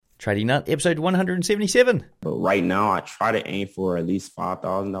Trading Nut, episode 177. But right now, I try to aim for at least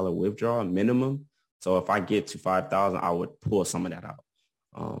 $5,000 withdrawal minimum. So if I get to 5,000, I would pull some of that out.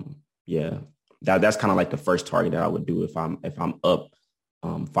 That's kind of like the first target that I would do if I'm up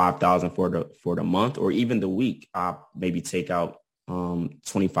 5,000 for the month or even the week. I maybe take out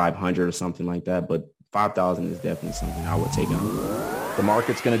 2,500 or something like that. But 5,000 is definitely something I would take out. The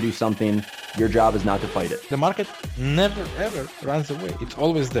market's going to do something. Your job is not to fight it. The market never, ever runs away. It's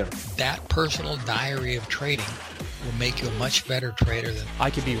always there. That personal diary of trading will make you a much better trader than...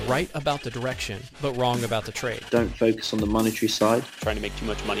 I could be right about the direction, but wrong about the trade. Don't focus on the monetary side. Trying to make too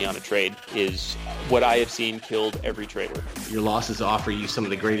much money on a trade is what I have seen killed every trader. Your losses offer you some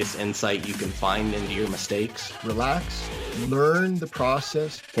of the greatest insight you can find into your mistakes. Relax, learn the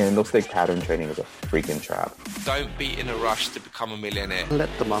process. Candlestick pattern trading is a freaking trap. Don't be in a rush to become a millionaire.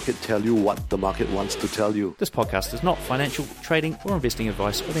 Let the market tell you what the market wants to tell you. This podcast is not financial, trading, or investing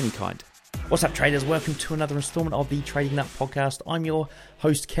advice of any kind. What's up, traders? Welcome to another installment of the Trading Nut Podcast. I'm your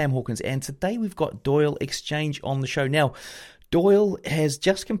host, Cam Hawkins, and today we've got Doyle Exchange on the show. Now, Doyle has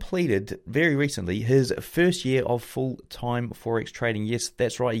just completed, very recently, his first year of full-time Forex trading. Yes,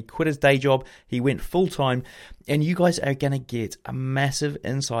 that's right. He quit his day job. He went full-time. And you guys are going to get a massive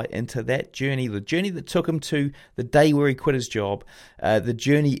insight into that journey, the journey that took him to the day where he quit his job, the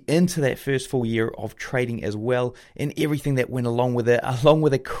journey into that first full year of trading as well, and everything that went along with it, along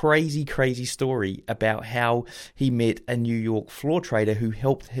with a crazy, crazy story about how he met a New York floor trader who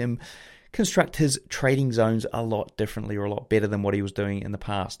helped him construct his trading zones a lot differently or a lot better than what he was doing in the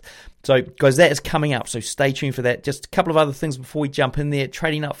past. So, guys, that is coming up, so stay tuned for that. Just a couple of other things before we jump in there.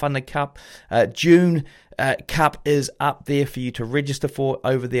 Trading Nut Funded Cup, June Cup is up there for you to register for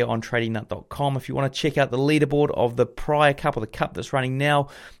over there on tradingnut.com. If you want to check out the leaderboard of the prior cup or the cup that's running now,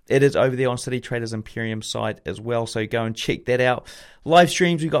 it is over there on City Traders Imperium site as well, so go and check that out. Live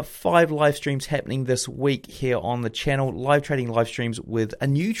streams, we've got 5 live streams happening this week here on the channel. Live trading live streams with a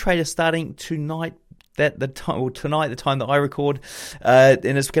new trader starting tonight. Tonight, the time that I record, and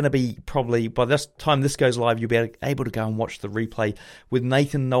it's going to be probably by this time this goes live, you'll be able to go and watch the replay with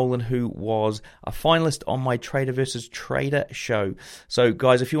Nathan Nolan, who was a finalist on my Trader versus Trader show. So,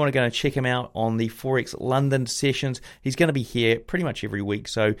 guys, if you want to go and check him out on the Forex London sessions, he's going to be here pretty much every week.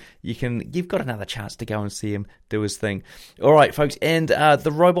 So you've got another chance to go and see him do his thing. All right, folks, and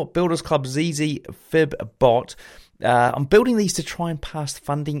the Robot Builders Club ZZ Fib bot. I'm building these to try and pass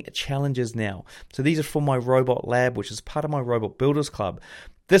funding challenges now. So these are for my Robot Lab, which is part of my Robot Builders Club.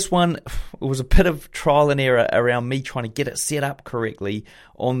 This one, it was a bit of trial and error around me trying to get it set up correctly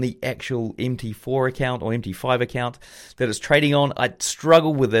on the actual MT4 account or MT5 account that it's trading on. I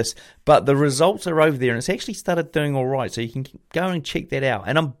struggled with this, but the results are over there and it's actually started doing all right. So you can go and check that out.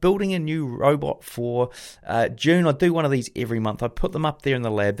 And I'm building a new robot for June. I do one of these every month. I put them up there in the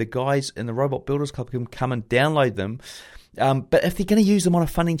lab. The guys in the Robot Builders Club can come and download them. But if they're going to use them on a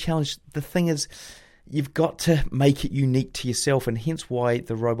funding challenge, the thing is, you've got to make it unique to yourself, and hence why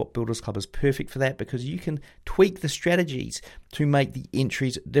the Robot Builders Club is perfect for that, because you can tweak the strategies to make the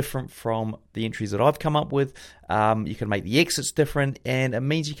entries different from the entries that I've come up with. You can make the exits different, and it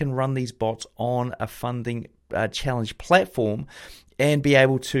means you can run these bots on a funding challenge platform and be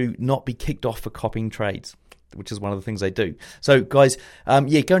able to not be kicked off for copying trades, which is one of the things they do. So, guys, go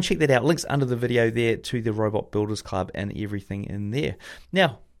and check that out. Links under the video there to the Robot Builders Club and everything in there.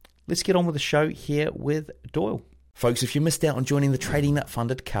 Now, let's get on with the show here with Doyle. Folks, if you missed out on joining the Trading Nut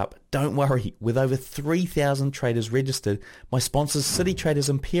Funded Cup, don't worry. With over 3,000 traders registered, my sponsors City Traders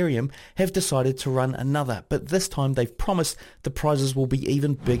Imperium have decided to run another, but this time they've promised the prizes will be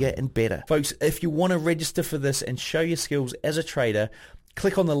even bigger and better. Folks, if you want to register for this and show your skills as a trader,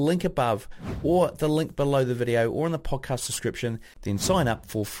 click on the link above or the link below the video or in the podcast description, then sign up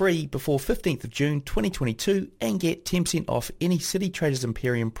for free before 15th of June 2022 and get 10% off any City Traders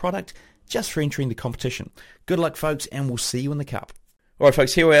Imperium product just for entering the competition. Good luck, folks, and we'll see you in the cup. All right,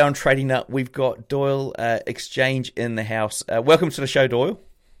 folks, here we are on Trading Nut. We've got Doyle Exchange in the house. Welcome to the show, Doyle.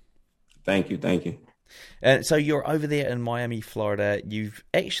 Thank you. So you're over there in Miami, Florida. You've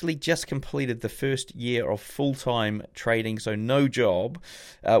actually just completed the first year of full-time trading, so no job.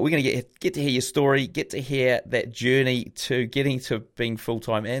 We're going to get to hear your story, get to hear that journey to getting to being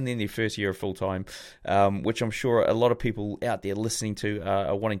full-time and then your first year of full-time, which I'm sure a lot of people out there listening to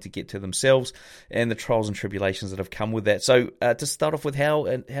are wanting to get to themselves, and the trials and tribulations that have come with that. So to start off with, how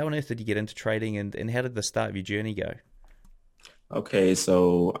on earth did you get into trading, and how did the start of your journey go? Okay,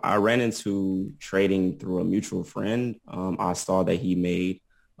 so I ran into trading through a mutual friend. I saw that he made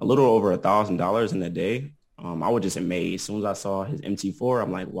a little over $1,000 in a day. I was just amazed. As soon as I saw his MT4,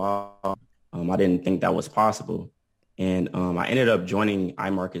 I'm like, wow, I didn't think that was possible. And I ended up joining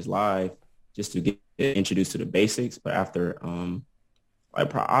iMarkets Live just to get introduced to the basics. But after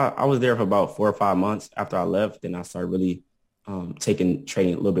I was there for about 4 or 5 months. After I left, then I started really taking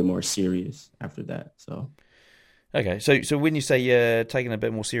trading a little bit more serious after that. So. Okay, so when you say you're taking it a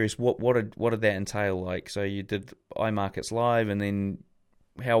bit more serious, what did that entail? Like, so you did iMarkets Live, and then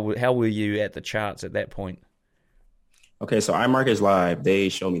how were you at the charts at that point? Okay, so iMarkets Live, they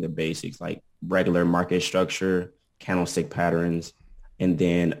show me the basics, like regular market structure, candlestick patterns, and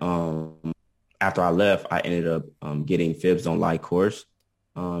then after I left, I ended up getting Fibs Don't Lie course.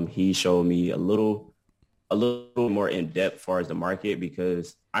 He showed me a little more in depth as far as the market,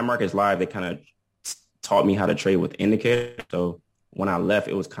 because iMarkets Live, they kind of taught me how to trade with indicators. So when I left,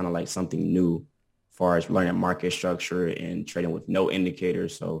 it was kind of like something new as far as learning market structure and trading with no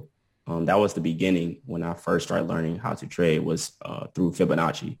indicators. So that was the beginning when I first started learning how to trade, was through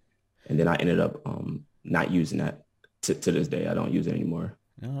Fibonacci. And then I ended up not using that to this day. I don't use it anymore.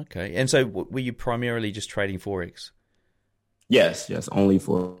 Oh, okay. And so were you primarily just trading Forex? Yes, only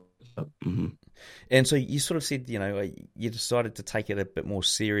for. Mm-hmm. And so you sort of said, you decided to take it a bit more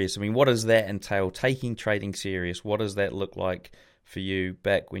serious. I mean, what does that entail, taking trading serious? What does that look like for you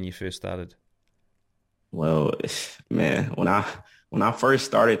back when you first started? Well, man, when I first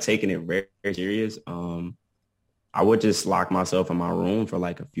started taking it very, very serious, I would just lock myself in my room for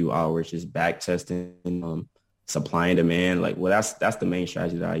like a few hours, just back testing, supply and demand. Like, well, that's the main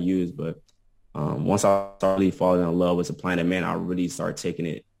strategy that I use. But once I started really falling in love with supply and demand, I really started taking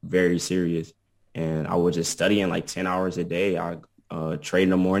it very serious. And I was just studying like 10 hours a day. I trade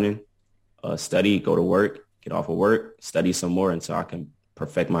in the morning, study, go to work, get off of work, study some more until I can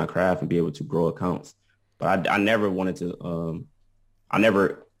perfect my craft and be able to grow accounts. But I never wanted to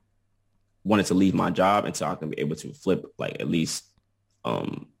leave my job until I can be able to flip like at least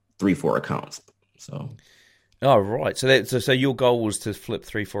 3-4 accounts. So. Oh, right. So your goal was to flip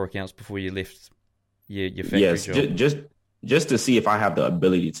 3-4 accounts before you left your factory job? Yes, just to see if I have the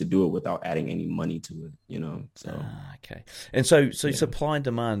ability to do it without adding any money to it, So okay. And so yeah. Supply and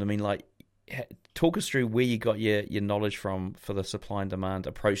demand, I mean, like, talk us through where you got your knowledge from for the supply and demand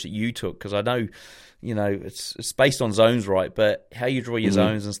approach that you took, because I know, it's based on zones, right? But how you draw your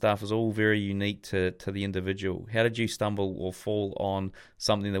zones and stuff is all very unique to the individual. How did you stumble or fall on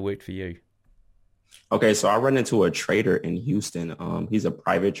something that worked for you? Okay, so I run into a trader in Houston. He's a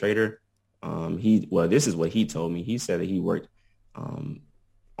private trader. This is what he told me. He said that he worked on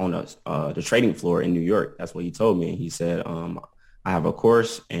the trading floor in New York. That's what he told me. He said, I have a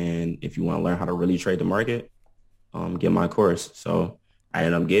course, and if you want to learn how to really trade the market, get my course. So I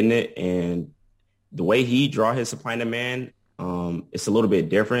ended up getting it, and the way he draw his supply and demand, it's a little bit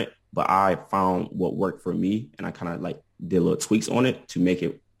different, but I found what worked for me, and I kind of like did little tweaks on it to make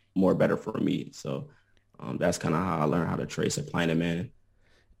it more better for me. So that's kind of how I learned how to trade supply and demand.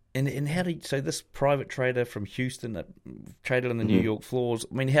 And so this private trader from Houston that traded on the New York floors,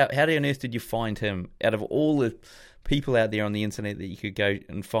 I mean, how on earth did you find him? Out of all the people out there on the internet that you could go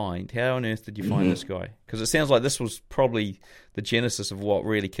and find, how on earth did you find this guy? Because it sounds like this was probably the genesis of what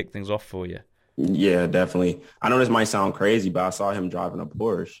really kicked things off for you. Yeah, definitely. I know this might sound crazy, but I saw him driving a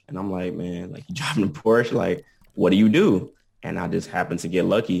Porsche, and I'm like, man, like, you driving a Porsche? Like, what do you do? And I just happened to get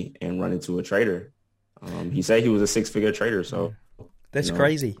lucky and run into a trader. He said he was a 6-figure trader, so... That's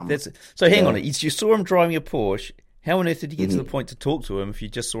crazy. Hang on. You saw him driving a Porsche. How on earth did you get to the point to talk to him if you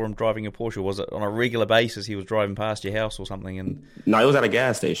just saw him driving a Porsche? Or was it on a regular basis he was driving past your house or something? And no, it was at a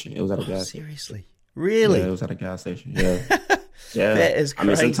gas station. Seriously? Really? Yeah, it was at a gas station. Yeah. Yeah. That is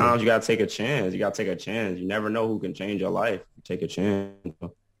crazy. I mean, sometimes you got to take a chance. You never know who can change your life. Take a chance.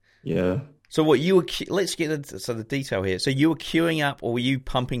 Yeah. So let's get into the detail here. So you were queuing up, or were you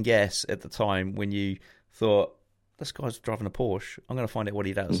pumping gas at the time when you thought, this guy's driving a Porsche, I'm going to find out what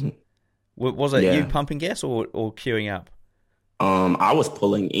he does? Was it you pumping gas or queuing up? I was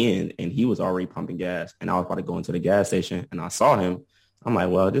pulling in, and he was already pumping gas, and I was about to go into the gas station, and I saw him. I'm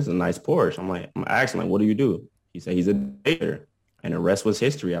like, well, this is a nice Porsche. I'm asking him, what do you do? He said he's a trader, and the rest was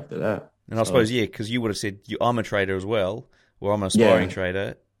history after that. And I suppose, because you would have said, I'm a trader as well, or I'm an aspiring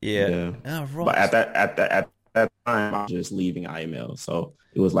trader. Yeah. Oh, right. But at that time, I was just leaving IML. So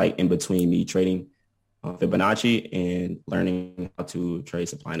it was like in between me trading Fibonacci and learning how to trade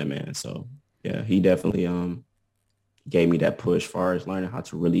supply and demand. So yeah, he definitely gave me that push as far as learning how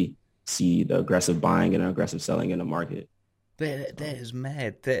to really see the aggressive buying and aggressive selling in the market. That is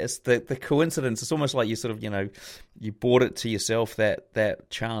mad. That is the coincidence. It's almost like you sort of, you bought it to yourself,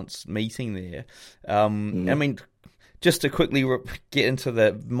 that chance meeting there. I mean, just to quickly get into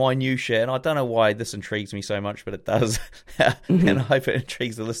the minutiae, and I don't know why this intrigues me so much, but it does, and I hope it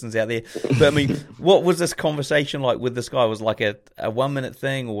intrigues the listeners out there. But I mean, what was this conversation like with this guy? Was it like a 1 minute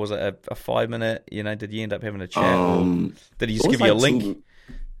thing, or was it a 5 minute? You know, did you end up having a chat, or did he just give you a link?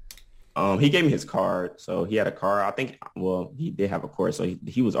 He gave me his card, so he had a card. I think, well, he did have a course, so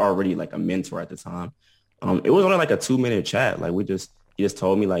he was already like a mentor at the time. It was only like a 2-minute chat. Like he just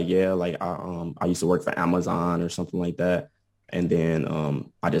told me like, yeah, like I used to work for Amazon or something like that. And then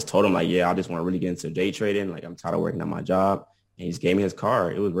I just told him like, yeah, I just want to really get into day trading. Like I'm tired of working at my job. And he just gave me his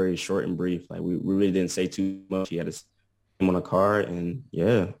card. It was very short and brief. Like we really didn't say too much. He had his name on a card, and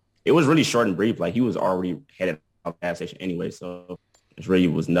yeah, it was really short and brief. Like he was already headed out the gas station anyway, so it really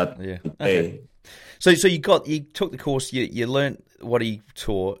was nothing. Yeah. Okay. So you took the course, you learned what he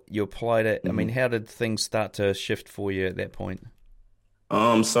taught, you applied it. I mean, how did things start to shift for you at that point?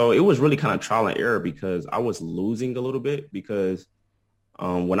 So it was really kind of trial and error because I was losing a little bit because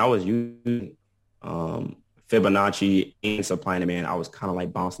when I was using Fibonacci and supply and demand, I was kind of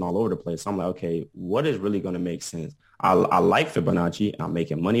like bouncing all over the place. So I'm like, okay, what is really going to make sense? I like Fibonacci. I'm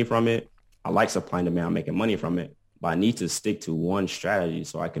making money from it. I like supply and demand. I'm making money from it. But I need to stick to one strategy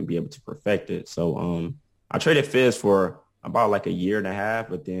so I can be able to perfect it. So I traded Fibs for about like a year and a half.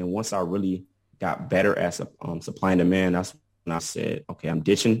 But then once I really got better at supply and demand, that's when I said, okay, I'm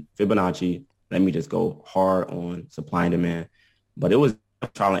ditching Fibonacci. Let me just go hard on supply and demand. But it was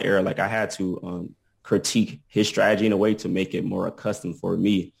trial and error. Like I had to critique his strategy in a way to make it more accustomed for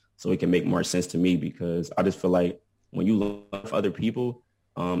me so it can make more sense to me, because I just feel like when you learn from other people,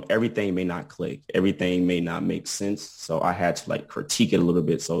 everything may not click. Everything may not make sense. So I had to like critique it a little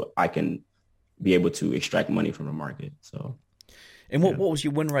bit so I can be able to extract money from the market. So, and what was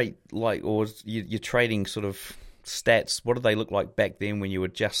your win rate like, or was your trading sort of stats? What did they look like back then when you were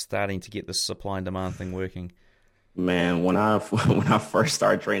just starting to get the supply and demand thing working? Man, when I first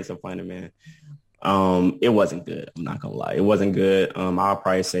started trading supply and demand, it wasn't good. I'm not gonna lie, it wasn't good. I'll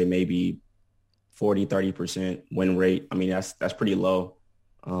probably say maybe 40-30% win rate. I mean, that's pretty low.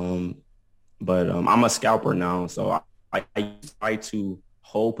 But I'm a scalper now, so I try to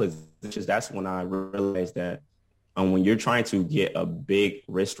hold positions. That's when I realized that when you're trying to get a big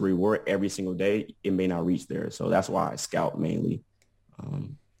risk to reward every single day, it may not reach there. So that's why I scalp mainly.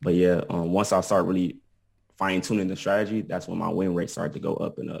 But yeah, once I start really fine tuning the strategy, that's when my win rate started to go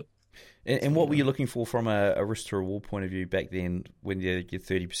up and up. And what were you looking for from a risk to reward point of view back then when you get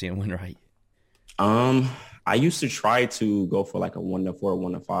 30% win rate? I used to try to go for like a 1-4,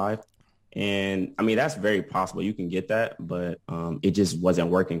 1-5. And I mean, that's very possible. You can get that, but it just wasn't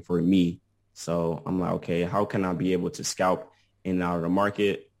working for me. So I'm like, okay, how can I be able to scalp in and out of the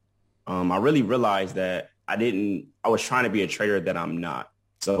market? I really realized that I was trying to be a trader that I'm not.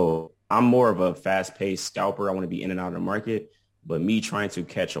 So I'm more of a fast-paced scalper. I want to be in and out of the market. But me trying to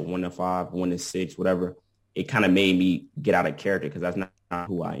catch a 1-5, 1-6, whatever, it kind of made me get out of character because that's not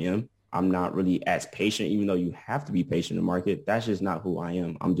who I am. I'm not really as patient, even though you have to be patient in the market. That's just not who I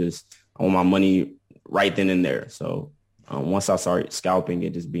am. I want my money right then and there. So once I started scalping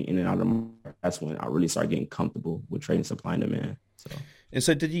and just being in and out of the market, that's when I really started getting comfortable with trading supply and demand.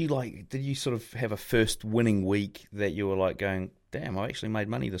 So did you sort of have a first winning week that you were like going, damn, I actually made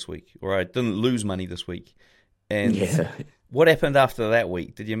money this week, or I didn't lose money this week? And what happened after that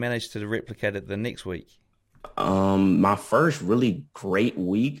week? Did you manage to replicate it the next week? My first really great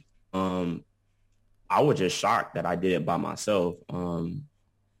week, I was just shocked that I did it by myself.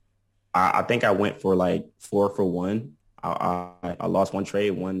 I think I went for like 4 for 1. I lost one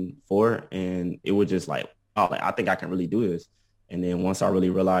trade, 1-4, and it was just like, oh, like, I think I can really do this. And then once I really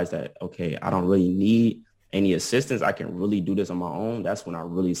realized that, okay, I don't really need any assistance, I can really do this on my own, that's when I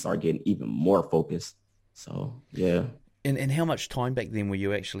really started getting even more focused. So, yeah. And how much time back then were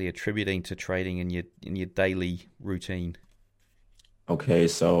you actually attributing to trading in your daily routine? Okay,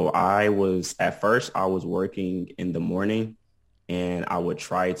 so I was working in the morning, and I would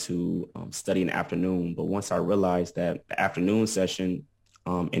try to study in the afternoon. But once I realized that the afternoon session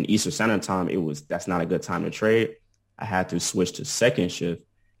in Eastern Standard Time, that's not a good time to trade, I had to switch to second shift.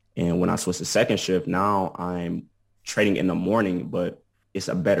 And when I switched to second shift, now I'm trading in the morning, but it's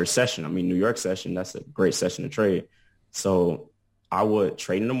a better session. I mean, New York session, that's a great session to trade. So I would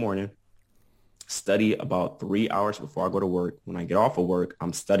trade in the morning, study about 3 hours before I go to work. When I get off of work,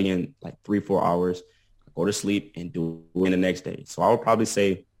 I'm studying like 3-4 hours, I go to sleep and do it the next day. So I would probably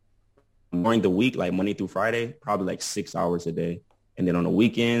say during the week, like Monday through Friday, probably like 6 hours a day. And then on the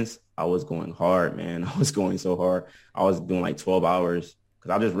weekends, I was going hard, man. I was going so hard. I was doing like 12 hours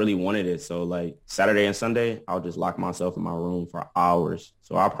because I just really wanted it. So like Saturday and Sunday, I'll just lock myself in my room for hours.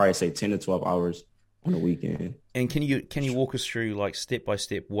 So I'll probably say 10 to 12 hours on the weekend. And can you walk us through, like, step by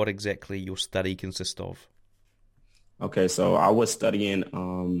step, what exactly your study consists of? Okay, so I was studying.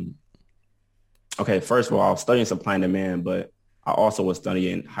 First of all, I was studying supply and demand, but I also was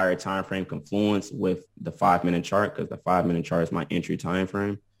studying higher time frame confluence with the 5-minute chart, because the 5-minute chart is my entry time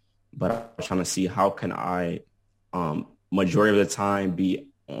frame. But I was trying to see how can I, majority of the time, be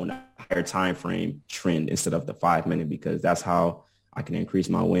on a higher time frame trend instead of the 5-minute, because that's how I can increase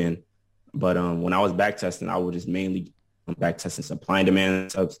my win. But when I was back testing, I was just mainly back testing supply and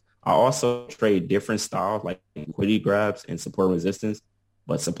demand subs. I also trade different styles like liquidity grabs and support and resistance,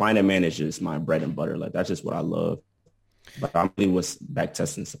 but supply and demand is just my bread and butter. Like, that's just what I love. But I really was back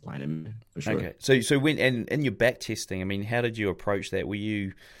testing supply and demand for sure. Okay, so when and in your back testing, I mean, how did you approach that? Were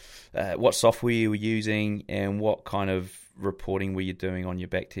you what software you were using, and what kind of reporting were you doing on your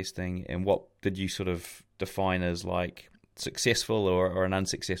back testing, and what did you sort of define as like successful or an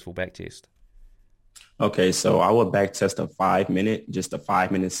unsuccessful back test? Okay, so I would back test a 5-minute, just the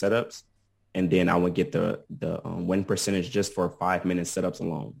 5-minute setups, and then I would get the win percentage just for 5-minute setups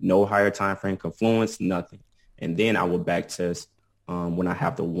alone. No higher time frame confluence, nothing. And then I would back test when I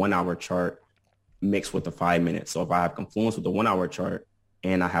have the 1-hour chart mixed with the 5-minute. So if I have confluence with the 1-hour chart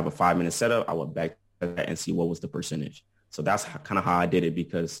and I have a 5-minute setup, I would back test that and see what was the percentage. So that's kind of how I did it,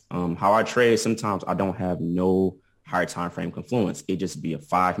 because how I trade, sometimes I don't have no higher time frame confluence. It just be a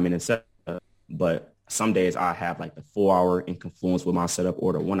 5-minute setup, but some days I have like the 4-hour in confluence with my setup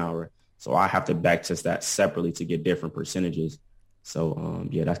or the 1-hour. So I have to back test that separately to get different percentages. So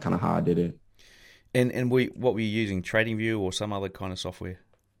that's kind of how I did it. And what were you using? TradingView or some other kind of software?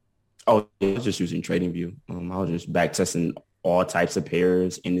 Oh, I was just using TradingView. I was just back testing all types of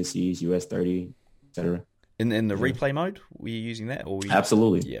pairs, indices, US30, etc. In the replay mode, were you using that? Or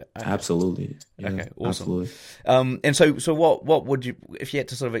absolutely, yeah, okay. Absolutely. Yeah, okay, awesome. Absolutely. And so what would you, if you had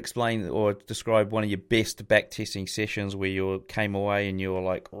to sort of explain or describe one of your best back testing sessions where you came away and you were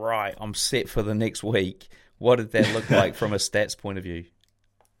like, right, I'm set for the next week? What did that look like from a stats point of view?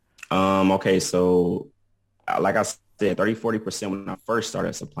 Okay, so like I said, 30-40% when I first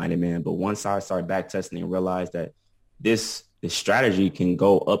started supply and demand, but once I started back testing and realized that this strategy can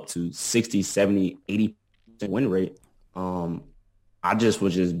go up to 60, 70, 80 win rate, I just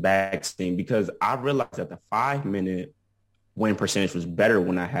was just back testing, because I realized that the 5-minute win percentage was better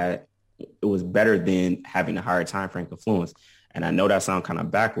when it was better than having a higher time frame confluence. And I know that sounds kind of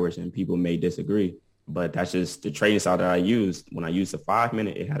backwards and people may disagree, but that's just the trading style that I used. When I used the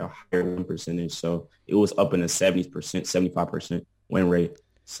 5-minute, it had a higher win percentage. So it was up in the 70%, 75% win rate.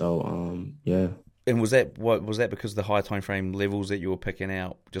 So, yeah. And was that because the high time frame levels that you were picking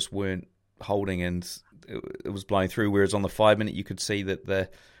out just weren't holding and it was blowing through, whereas on the 5-minute you could see that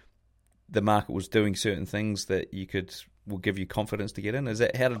the market was doing certain things that will give you confidence to get in?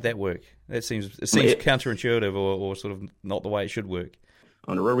 How did that work? It seems counterintuitive or sort of not the way it should work.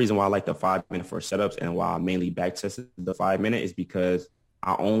 The real reason why I like the 5-minute for setups and why I mainly back tested the 5-minute is because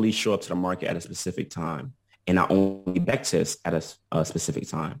I only show up to the market at a specific time, and I only back test at a specific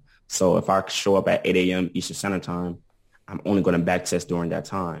time. So if I show up at 8 a.m. Eastern Standard Time, I'm only going to back test during that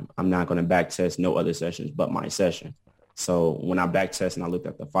time. I'm not going to back test no other sessions but my session. So when I back test and I looked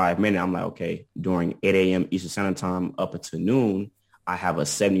at the 5-minute, I'm like, okay, during 8 a.m. Eastern Standard Time up until noon, I have a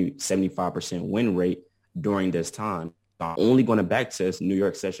 75% win rate during this time. So I'm only going to back test New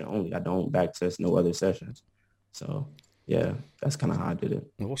York session only. I don't back test no other sessions. So yeah, that's kind of how I did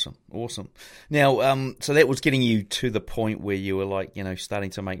it. Awesome. Now, so that was getting you to the point where you were like, starting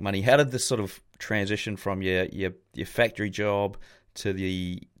to make money. How did this sort of transition from your factory job to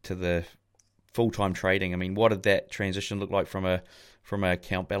the full-time trading? I mean, what did that transition look like from a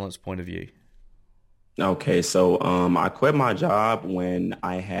account balance point of view? Okay, so I quit my job when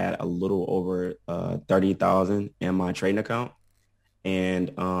I had a little over $30,000 in my trading account,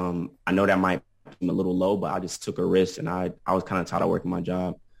 and I know that might be a little low, but I just took a risk, and I was kind of tired of working my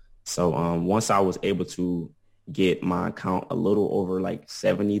job. So once I was able to get my account a little over like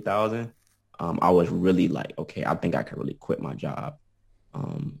 70,000, I was really like, okay, I think I can really quit my job.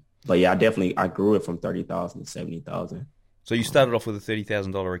 But yeah, I grew it from 30,000 to 70,000. So you started off with a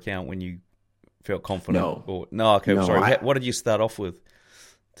 $30,000 account when you felt confident? No. Okay, no, sorry. What did you start off with?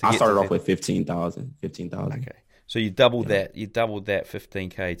 I started off with 15,000. Okay. So you doubled that. You doubled that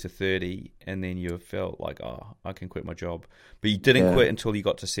 15K to 30, and then you felt like, oh, I can quit my job. But you didn't quit until you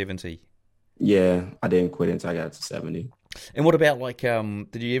got to 70. Yeah, I didn't quit until I got to 70. And what about like,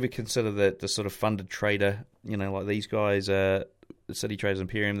 did you ever consider the sort of funded trader, like these guys, City Traders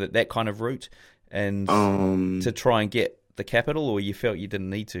Imperium, that kind of route, and to try and get the capital, or you felt you didn't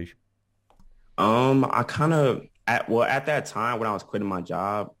need to? I kind of at that time when I was quitting my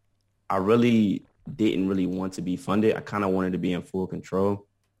job, I really didn't really want to be funded. I kind of wanted to be in full control.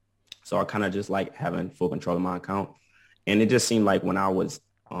 So I kind of just like having full control of my account. And it just seemed like when I was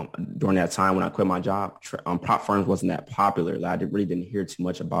during that time when I quit my job, prop firms wasn't that popular. Like, I really didn't hear too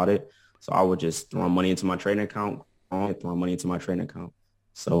much about it. So I would just throw money into my trading account,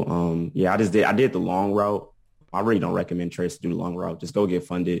 So, yeah, I did the long route. I really don't recommend traders to do the long route. Just go get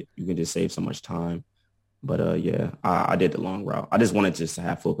funded. You can just save so much time. But, yeah, I did the long route. I just wanted just to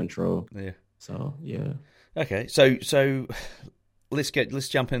have full control. Yeah. So, yeah. Okay. So let's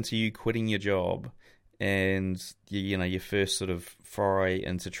jump into you quitting your job and, you know, your first sort of foray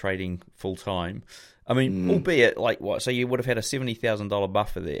into trading full time. I mean, albeit like what? So you would have had a $70,000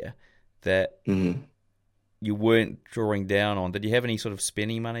 buffer there that you weren't drawing down on. Did you have any sort of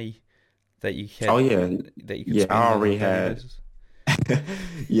spending money that you had? Oh yeah, that you could spend I already had. basis?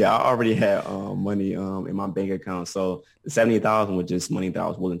 Yeah, I already had money in my bank account. So the 70,000 was just money that I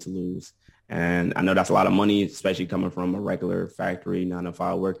was willing to lose. And I know that's a lot of money, especially coming from a regular factory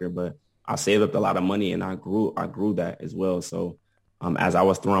 9-to-5 worker. But I saved up a lot of money, and I grew that as well. So as I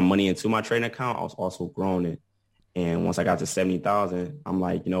was throwing money into my trading account, I was also growing it. And once I got to 70,000, I'm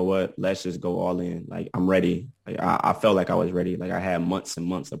like, you know what? Let's just go all in. Like, I'm ready. Like, I felt like I was ready. Like, I had months and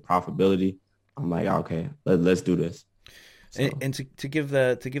months of profitability. I'm like, okay, let's do this. So. And to give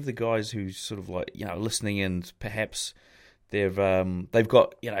the guys who sort of like, you know, listening, and perhaps they've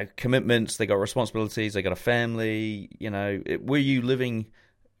got, you know, commitments, they got responsibilities, they got a family. You know, were you living,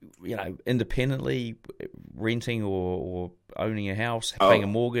 you know, independently, renting or owning a house, paying a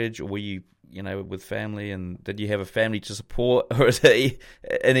mortgage, or were you, you know, with family, and did you have a family to support, or is it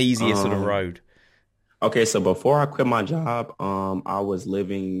an easier sort of road? Okay, so before I quit my job, I was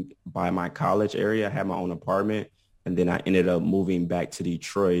living by my college area. I had my own apartment, and then I ended up moving back to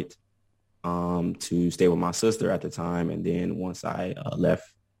Detroit to stay with my sister at the time. And then once I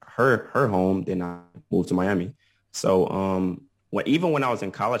left her home, then I moved to Miami. So even when I was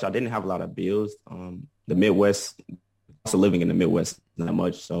in college, I didn't have a lot of bills. The Midwest, also living in the Midwest, not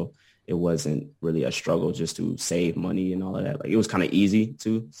much, so it wasn't really a struggle just to save money and all of that. Like, it was kind of easy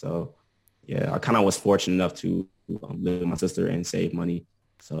too. So yeah, I kind of was fortunate enough to live with my sister and save money.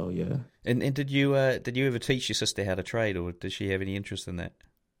 So yeah. And did you ever teach your sister how to trade, or does she have any interest in that?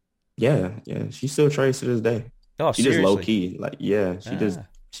 Yeah. She still trades to this day. Oh, she seriously? just low key. Like, yeah,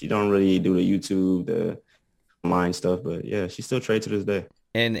 she don't really do the YouTube, the online stuff, but yeah, she still trades to this day.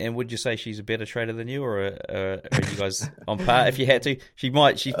 And would you say she's a better trader than you, or are you guys on par? If you had to, she's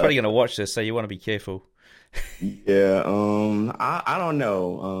probably going to watch this, so you want to be careful. Yeah, I don't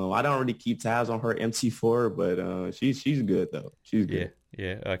know. I don't really keep tabs on her MT4, but she's good though. She's good.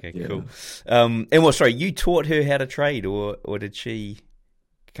 Yeah. Okay, yeah. Cool. And sorry, you taught her how to trade, or did she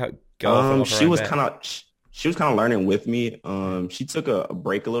go off she was kind of learning with me. She took a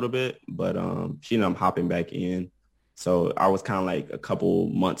break a little bit, but she ended up hopping back in. So I was kind of like a couple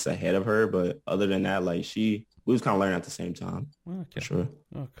months ahead of her, but other than that, like we was kind of learning at the same time. Okay. For sure.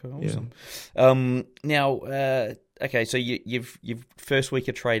 Oh, cool. Awesome. Yeah. Now, okay, so you've first week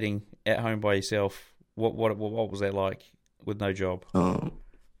of trading at home by yourself. What was that like with no job? Are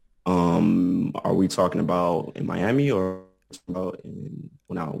we talking about in Miami or about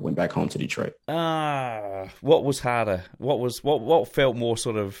when I went back home to Detroit? What was harder? What felt more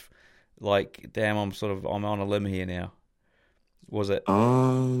sort of like, damn, I'm on a limb here now? Was it?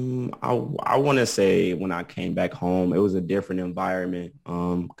 I want to say when I came back home, it was a different environment.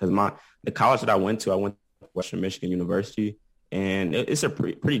 Because the college that I went to Western Michigan University, and it's a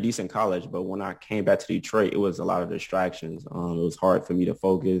pretty decent college. But when I came back to Detroit, it was a lot of distractions. It was hard for me to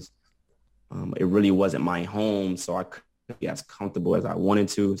focus. It really wasn't my home, so I couldn't be as comfortable as I wanted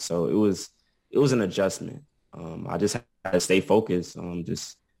to. So it was an adjustment. I just had to stay focused.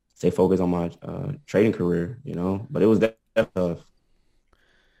 Just stay focused on my trading career, you know. But it was that tough.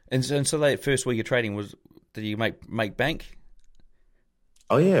 And so that first week of trading did you make bank?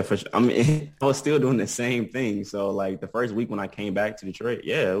 Oh yeah, for sure. I mean, I was still doing the same thing. So like the first week when I came back to Detroit,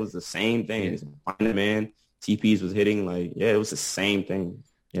 yeah, it was the same thing. Finding man, TPs was hitting, like, yeah, it was the same thing.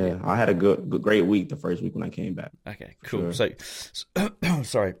 Yeah, I had a great week the first week when I came back. Okay, cool. Sure. So,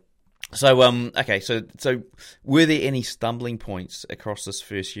 sorry. So, okay, so were there any stumbling points across this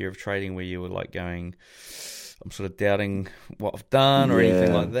first year of trading where you were like going, I'm sort of doubting what I've done or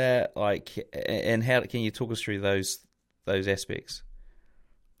anything like that? Like, and how can you talk us through those aspects?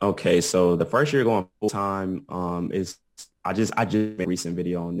 Okay, so the first year going full time is I just made a recent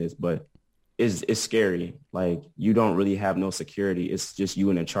video on this, but it's scary. Like, you don't really have no security. It's just you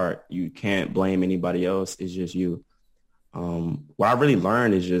in a chart. You can't blame anybody else. It's just you. What I really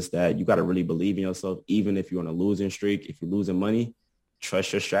learned is just that you got to really believe in yourself, even if you're on a losing streak. If you're losing money,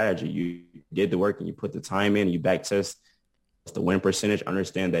 trust your strategy. You did the work and you put the time in and you back test the win percentage.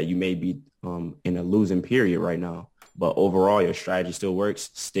 Understand that you may be in a losing period right now, but overall your strategy still works.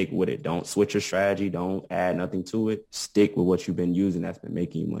 Stick with it. Don't switch your strategy. Don't add nothing to it. Stick with what you've been using that's been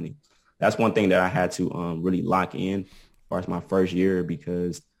making you money. That's one thing that I had to really lock in as far as my first year,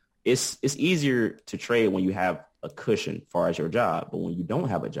 because it's easier to trade when you have a cushion as far as your job. But when you don't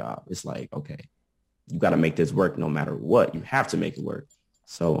have a job, it's like, okay, you got to make this work no matter what. You have to make it work.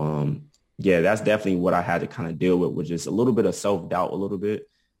 So, yeah, that's definitely what I had to kind of deal with, which is a little bit of self-doubt a little bit.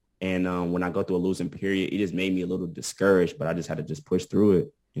 And when I go through a losing period, it just made me a little discouraged, but I just had to just push through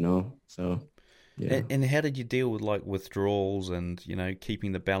it, you know? So, yeah. And how did you deal with like withdrawals and, you know,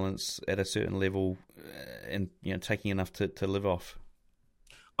 keeping the balance at a certain level and, you know, taking enough to live off?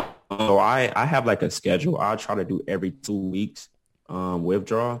 So I have like a schedule. I'll try to do every 2 weeks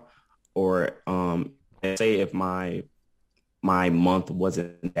withdraw, or say if my month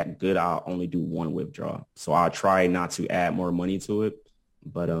wasn't that good, I'll only do one withdraw. So I'll try not to add more money to it.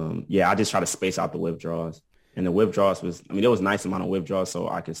 But yeah, I just try to space out the withdrawals. And the withdrawals there was a nice amount of withdrawals, so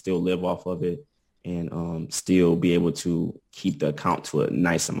I could still live off of it and still be able to keep the account to a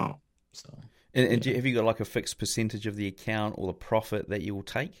nice amount. So. And have you got like a fixed percentage of the account or the profit that you will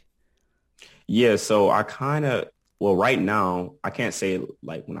take? Yeah, so I right now, I can't say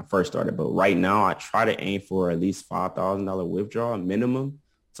like when I first started, but right now I try to aim for at least $5,000 withdrawal minimum.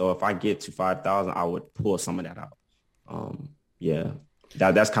 So if I get to 5,000, I would pull some of that out. Yeah,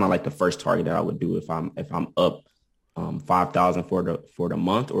 that's kind of like the first target that I would do if I'm up 5,000 for the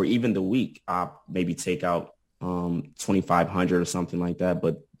month or even the week. I'll maybe take out 2,500 or something like that.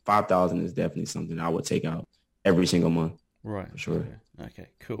 But 5,000 is definitely something I would take out every single month. Right. For sure. Okay,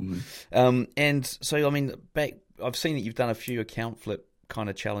 cool. Mm-hmm. And so, I mean, I've seen that you've done a few account flip kind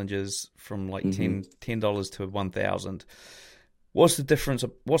of challenges from like $10 to 1,000. What's the difference?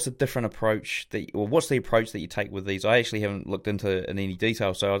 What's the different approach what's the approach that you take with these? I actually haven't looked into it in any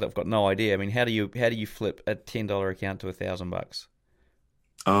detail, so I've got no idea. I mean, how do you flip a $10 account to $1,000?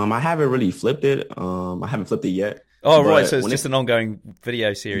 I haven't really flipped it. I haven't flipped it yet. Oh, right. So it's just an ongoing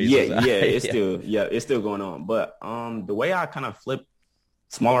video series. Yeah, it's still going on. But the way I kind of flip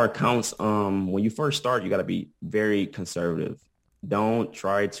smaller accounts, when you first start, you got to be very conservative. Don't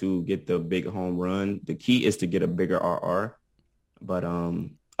try to get the big home run. The key is to get a bigger RR. But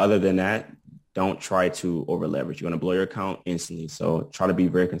other than that, don't try to over leverage. You're going to blow your account instantly. So try to be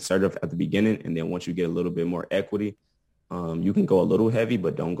very conservative at the beginning. And then once you get a little bit more equity, you can go a little heavy,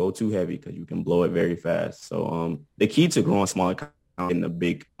 but don't go too heavy because you can blow it very fast. So the key to growing small account and the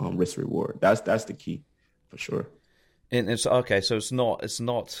big risk reward, that's the key for sure. And it's okay. So it's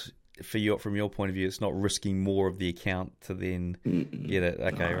not from your point of view, it's not risking more of the account to then get it.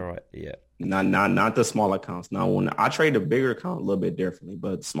 Okay. All right. Yeah. Not the small accounts. Now, when I trade a bigger account a little bit differently,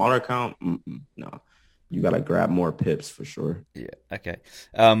 but smaller account, no. You got to grab more pips for sure. Yeah. Okay.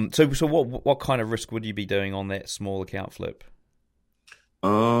 So what kind of risk would you be doing on that small account flip?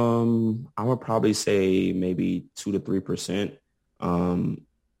 I would probably say maybe 2 to 3%.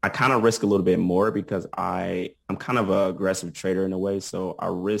 I kind of risk a little bit more because I'm kind of an aggressive trader in a way. So I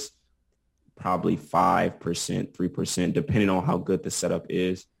risk probably 5%, 3%, depending on how good the setup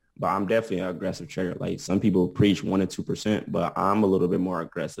is. But I'm definitely an aggressive trader. Like some people preach 1 to 2%, but I'm a little bit more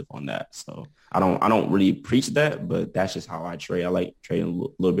aggressive on that. So I don't really preach that, but that's just how I trade. I like trading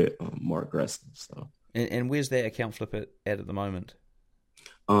a little bit more aggressive. So. And where's that account flip at the moment?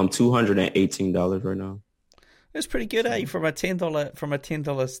 $218 right now. That's pretty good, eh? From a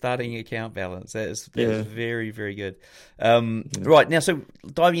 $10 starting account balance. That's very, very good. Right now, so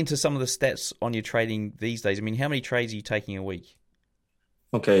diving into some of the stats on your trading these days. I mean, how many trades are you taking a week?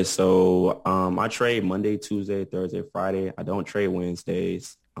 Okay, so I trade Monday, Tuesday, Thursday, Friday. I don't trade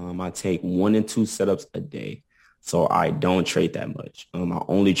Wednesdays. I take 1 and 2 setups a day, so I don't trade that much. I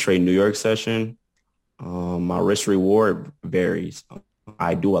only trade New York session. My risk reward varies.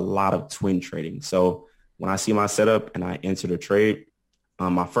 I do a lot of twin trading. So when I see my setup and I enter the trade,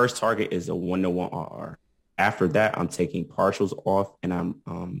 my first target is a 1-to-1 RR. After that, I'm taking partials off and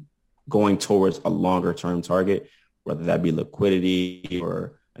I'm going towards a longer term target, whether that be liquidity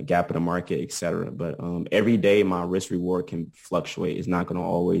or a gap in the market, et cetera. But every day my risk reward can fluctuate. It's not going to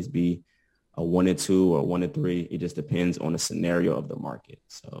always be a 1 and 2 or 1 and 3. It just depends on the scenario of the market.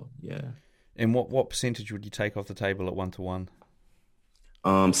 So, yeah. And what percentage would you take off the table at 1-to-1?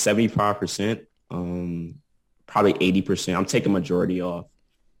 75%, probably 80%. I'm taking majority off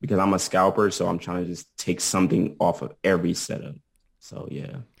because I'm a scalper. So I'm trying to just take something off of every setup. So,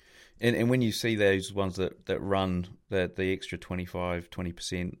 yeah. And when you see those ones that run the extra 25,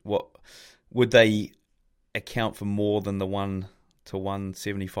 20%, what would they account for more than the one to won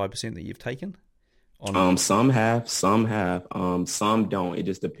 75% that you've taken? Some have, some don't. It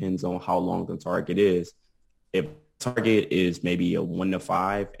just depends on how long the target is. If target is maybe a 1 to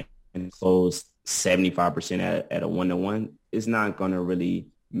 5 and close 75% at a 1 to 1, it's not going to really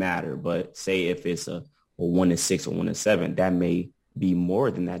matter. But say if it's a 1 to 6 or 1 to 7, that may be more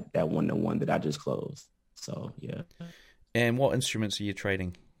than that 1 to 1 that I just closed. So yeah. And what instruments are you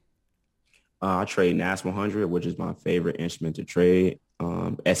trading? I trade NAS 100, which is my favorite instrument to trade.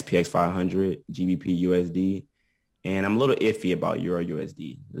 SPX 500, GBP USD, and I'm a little iffy about Euro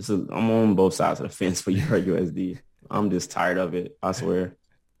USD. I'm on both sides of the fence for Euro USD. I'm just tired of it, I swear.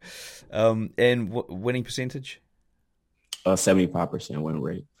 And winning percentage? 75% win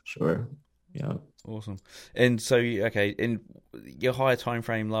rate for sure. Yeah. Awesome. And so, okay, and your higher time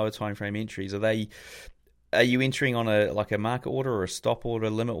frame, lower time frame entries, are you entering on a market order or a stop order,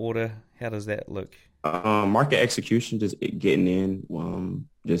 limit order? How does that look? Market execution, just getting in.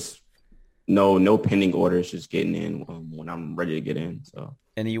 Just no pending orders, just getting in when I'm ready to get in. So.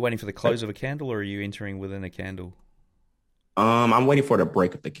 And are you waiting for the close of a candle, or are you entering within a candle? I'm waiting for the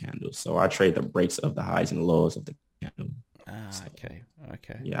break of the candle. So I trade the breaks of the highs and lows of the candle. Okay.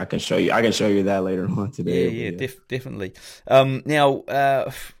 Yeah, I can show you that later on today. Yeah, definitely. Now,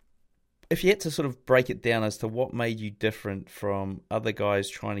 if you had to sort of break it down as to what made you different from other guys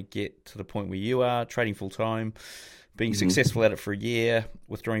trying to get to the point where you are, trading full time, being successful at it for a year,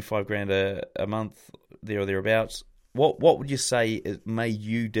 withdrawing $5,000 a month, there or thereabouts, what would you say made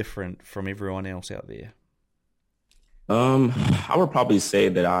you different from everyone else out there? I would probably say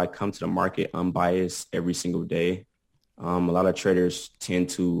that I come to the market unbiased every single day. A lot of traders tend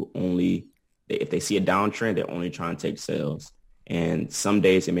to if they see a downtrend, they're only trying to take sales. And some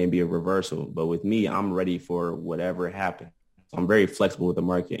days it may be a reversal, but with me, I'm ready for whatever happens. So I'm very flexible with the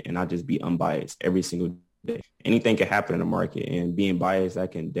market, and I just be unbiased every single day. Anything can happen in the market, and being biased,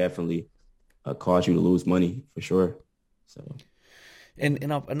 that can definitely cause you to lose money for sure. So, and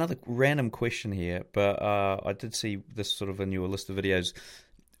another random question here, but I did see this sort of in your list of videos.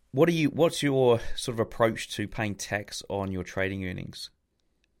 What's your sort of approach to paying tax on your trading earnings?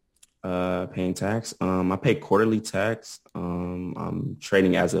 Paying tax. I pay quarterly tax. I'm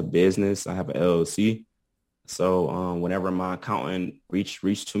trading as a business. I have an LLC. So whenever my accountant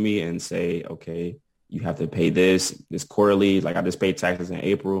reach to me and say, okay, you have to pay this quarterly, like I just paid taxes in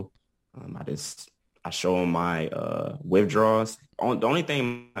April. I show him my withdrawals. The only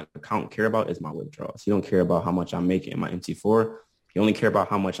thing my accountant care about is my withdrawals. He don't care about how much I'm making in my MT4. He only care about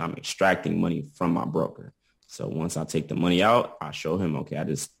how much I'm extracting money from my broker. So once I take the money out, I show him, okay, I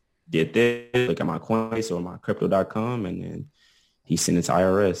just did this, look at my Coinbase or my crypto.com, and then he sent it to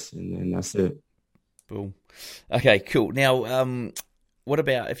IRS, and then that's it. Boom. Okay, cool. Now, what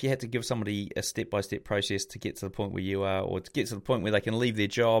about if you had to give somebody a step-by-step process to get to the point where you are, or to get to the point where they can leave their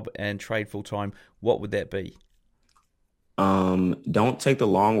job and trade full-time, what would that be? Don't take the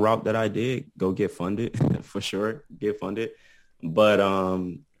long route that I did. Go get funded, for sure. Get funded. But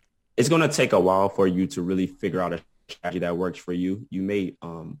it's going to take a while for you to really figure out a strategy that works for you. You may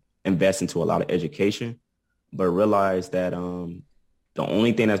invest into a lot of education, but realize that the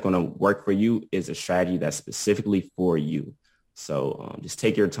only thing that's going to work for you is a strategy that's specifically for you. So just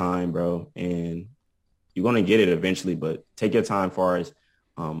take your time, bro, and you're going to get it eventually, but take your time as far as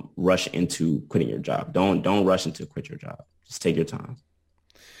rush into quitting your job. Don't rush into quit your job. Just take your time.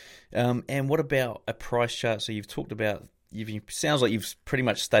 And what about a price chart? So you've talked about, sounds like you've pretty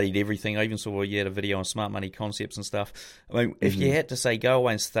much studied everything. I even saw you had a video on smart money concepts and stuff. I mean, if you had to say go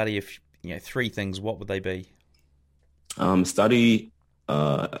away and study three things, what would they be? Study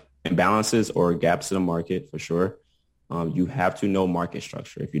imbalances or gaps in the market for sure. You have to know market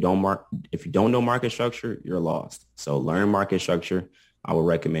structure. If you don't know market structure, you're lost. So learn market structure. I would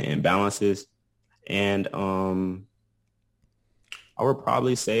recommend imbalances, and I would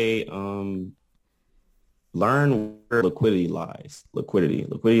probably say learn where liquidity lies. Liquidity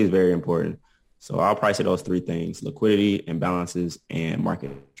is very important. So I'll probably say those three things: liquidity, imbalances, and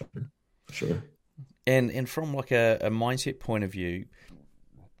market structure for sure. And from like a mindset point of view,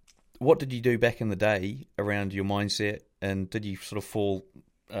 what did you do back in the day around your mindset, and did you sort of fall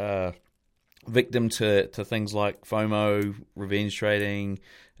victim to things like FOMO, revenge trading,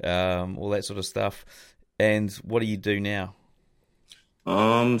 all that sort of stuff? And what do you do now?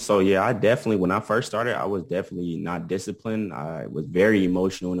 So yeah, I definitely, when I first started, I was definitely not disciplined. I was very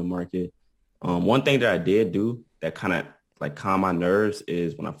emotional in the market. One thing that I did do that kind of like calm my nerves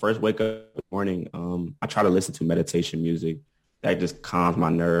is when I first wake up in the morning, I try to listen to meditation music. That just calms my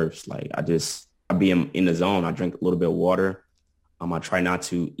nerves. Like I be in the zone. I drink a little bit of water. I try not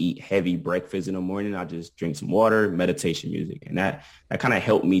to eat heavy breakfast in the morning. I just drink some water, meditation music. And that kind of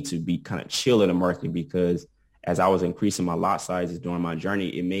helped me to be kind of chill in the market, because as I was increasing my lot sizes during my journey,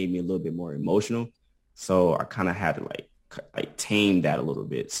 it made me a little bit more emotional. So I kind of had to like tame that a little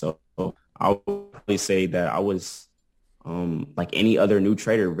bit. So I would probably say that I was like any other new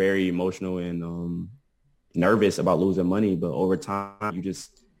trader, very emotional and nervous about losing money. But over time,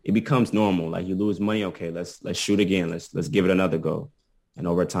 it becomes normal. Like you lose money. Okay, let's shoot again. Let's give it another go. And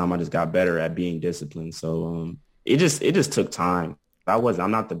over time, I just got better at being disciplined. So it just took time.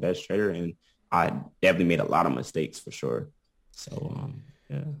 I'm not the best trader, and I definitely made a lot of mistakes for sure. So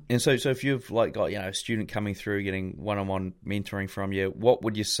yeah. And so if you've like got a student coming through, getting one-on-one mentoring from you, what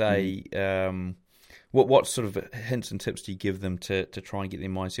would you say? What sort of hints and tips do you give them to try and get their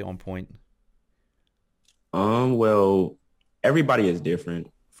mindset on point? Well, everybody is different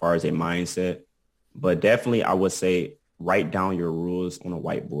as far as a mindset, but definitely I would say write down your rules on a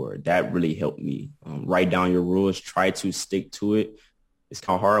whiteboard. That really helped me. Write down your rules, try to stick to it. It's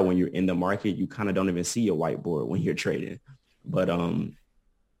kind of hard when you're in the market. You kind of don't even see your whiteboard when you're trading. But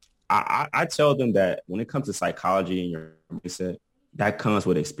I tell them that when it comes to psychology and your mindset, that comes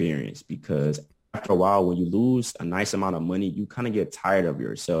with experience, because after a while, when you lose a nice amount of money, you kind of get tired of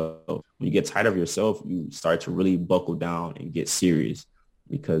yourself. When you get tired of yourself, you start to really buckle down and get serious,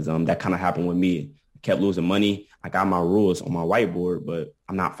 because that kind of happened with me. I kept losing money. I got my rules on my whiteboard, but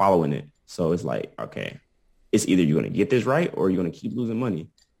I'm not following it. So it's like, okay, it's either you're going to get this right or you're going to keep losing money.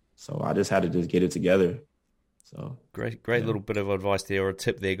 So I just had to just get it together. So great little bit of advice there, or a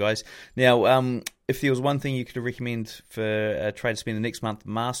tip there, guys. Now, if there was one thing you could recommend for a trader to spend the next month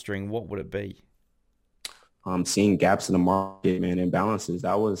mastering, what would it be? Seeing gaps in the market, man, imbalances.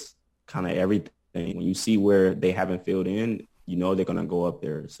 That was kind of everything. When you see where they haven't filled in, you know they're going to go up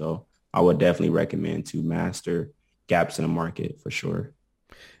there. So I would definitely recommend to master gaps in the market for sure.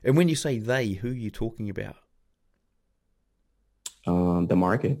 And when you say they, who are you talking about? The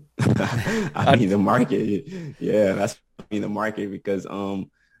market. I mean, the market. Yeah, that's the market, because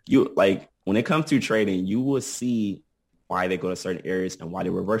you like when it comes to trading, you will see why they go to certain areas and why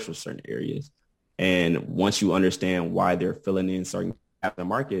they reverse to certain areas. And once you understand why they're filling in certain gaps in the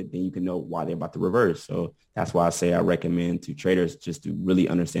market, then you can know why they're about to reverse. So that's why I say I recommend to traders just to really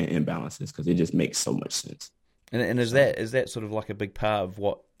understand imbalances, because it just makes so much sense. And is that sort of like a big part of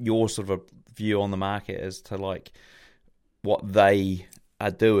what your sort of a view on the market is, to like what they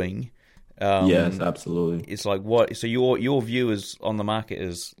are doing? Yes, absolutely. It's like what? So your view is on the market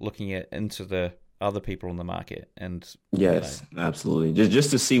is looking into the other people on the market, and yes, absolutely.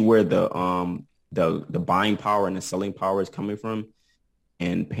 Just to see where the buying power and the selling power is coming from,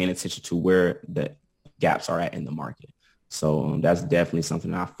 and paying attention to where the gaps are at in the market. So that's definitely something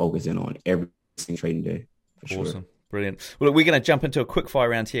that I focus in on every single trading day. For awesome. Sure. Brilliant. Well, we're going to jump into a quick fire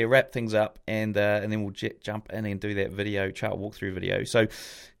round here, wrap things up, and then we'll jump in and do that chart walkthrough video. So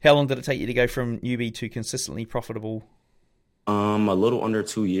how long did it take you to go from newbie to consistently profitable? A little under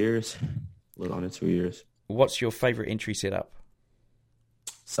 2 years. What's your favorite entry setup?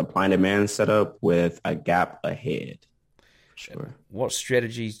 Supply and demand setup with a gap ahead. Sure. What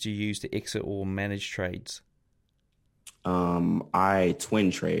strategies do you use to exit or manage trades? I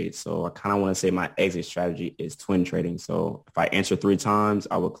twin trade. So I kind of want to say my exit strategy is twin trading. So if I enter 3 times,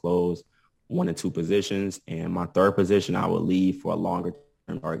 I would close 1 and 2 positions, and my third position, I will leave for a longer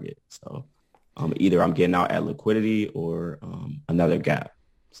term target. So either I'm getting out at liquidity or another gap.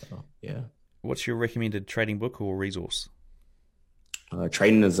 So yeah. What's your recommended trading book or resource?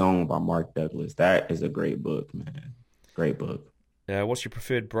 Trading the Zone by Mark Douglas. That is a great book, man. Great book. What's your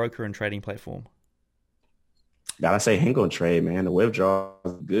preferred broker and trading platform? Gotta say Henko Trade, man. The withdrawal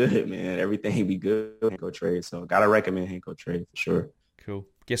is good, man. Everything be good Henko Trade. So gotta recommend Henko Trade for sure. Cool.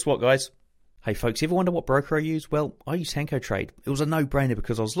 Guess what, guys? Hey, folks, ever wonder what broker I use? Well, I use Henko Trade. It was a no-brainer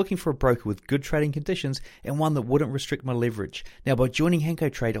because I was looking for a broker with good trading conditions and one that wouldn't restrict my leverage. Now, by joining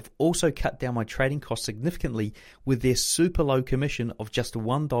Henko Trade, I've also cut down my trading costs significantly with their super low commission of just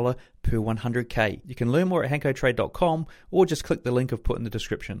 $1 per 100K. You can learn more at henkotrade.com or just click the link I've put in the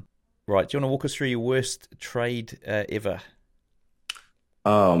description. Right, do you want to walk us through your worst trade ever?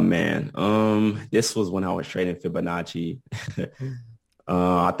 Oh, man. This was when I was trading Fibonacci.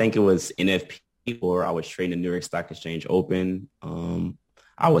 I think it was NFP, or I was trading the New York Stock Exchange Open.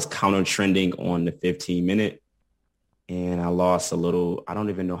 I was counter trending on the 15-minute, and I lost a little. I don't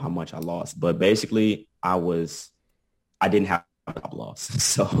even know how much I lost, but basically I didn't have a stop loss.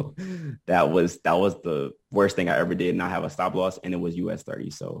 So that was the worst thing I ever did, not have a stop loss, and it was US 30.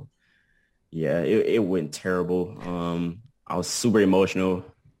 So yeah, it went terrible. I was super emotional,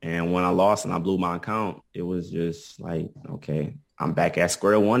 and when I lost and I blew my account, it was just like, okay, I'm back at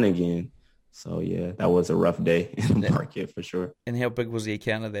square one again. So yeah, that was a rough day in the market for sure. And how big was the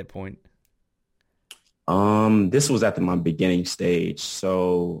account at that point? This was at my beginning stage.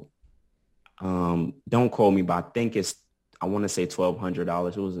 So don't quote me, but I want to say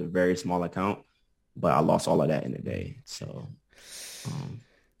 $1,200. It was a very small account, but I lost all of that in a day. So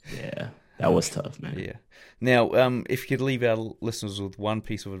yeah, that was tough, man. Yeah. Now, if you could leave our listeners with one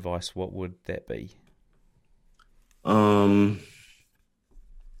piece of advice, what would that be?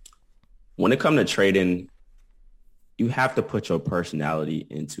 When it comes to trading, you have to put your personality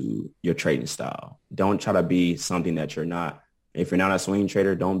into your trading style. Don't try to be something that you're not. If you're not a swing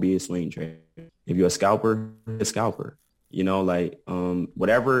trader, don't be a swing trader. If you're a scalper, be a scalper. You know, like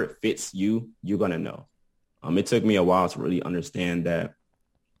whatever fits you, you're going to know. It took me a while to really understand that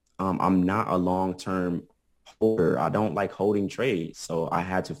I'm not a long-term holder. I don't like holding trades. So I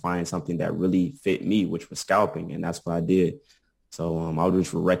had to find something that really fit me, which was scalping. And that's what I did. So I would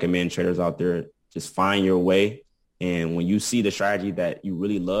just recommend traders out there, just find your way. And when you see the strategy that you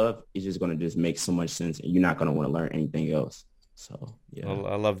really love, it's just going to just make so much sense. And you're not going to want to learn anything else. So, yeah. Well,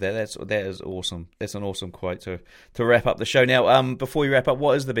 I love that. That is awesome. That's an awesome quote to wrap up the show. Now, before you wrap up,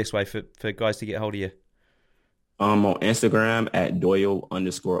 what is the best way for guys to get hold of you? On Instagram at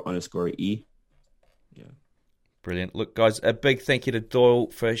Doyle__E. Yeah. Brilliant. Look, guys, a big thank you to Doyle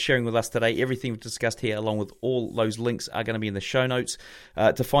for sharing with us today. Everything we've discussed here, along with all those links, are going to be in the show notes.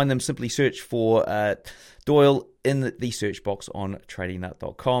 To find them, simply search for Doyle in the search box on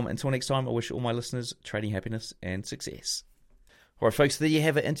tradingnut.com. Until next time, I wish all my listeners trading happiness and success. All right, folks, there you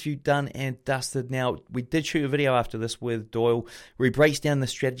have it. Interview done and dusted. Now, we did shoot a video after this with Doyle where he breaks down the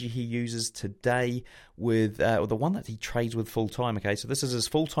strategy he uses today with the one that he trades with full-time, okay? So this is his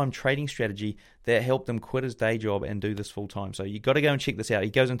full-time trading strategy that helped him quit his day job and do this full-time. So you've got to go and check this out.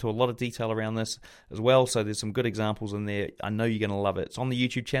 He goes into a lot of detail around this as well, so there's some good examples in there. I know you're going to love it. It's on the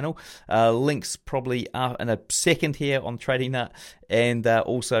YouTube channel. Links probably in a second here on Trading Nut, and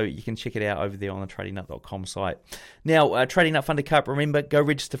also you can check it out over there on the tradingnut.com site. Now, Trading Nut Funded Cup, remember, go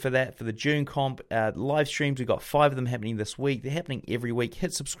register for that, for the June comp. Live streams, we've got 5 of them happening this week. They're happening every week.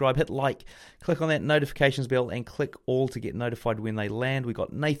 Hit subscribe, hit like, click on that notifications bell, and click all to get notified when they land. We've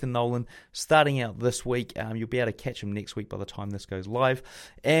got Nathan Nolan starting out this week. You'll be able to catch him next week by the time this goes live.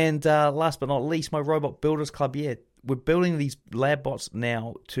 And last but not least, my Robot Builders Club. Yeah, we're building these lab bots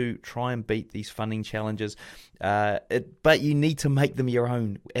now to try and beat these funding challenges. But you need to make them your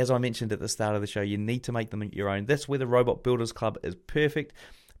own. As I mentioned at the start of the show, you need to make them your own. That's where the Robot Builders Club is perfect,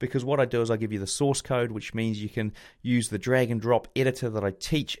 because what I do is I give you the source code, which means you can use the drag and drop editor that I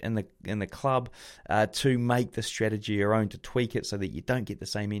teach in the club to make the strategy your own, to tweak it so that you don't get the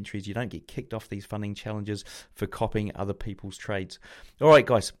same entries, you don't get kicked off these funding challenges for copying other people's trades. All right,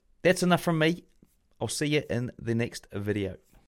 guys, that's enough from me. I'll see you in the next video.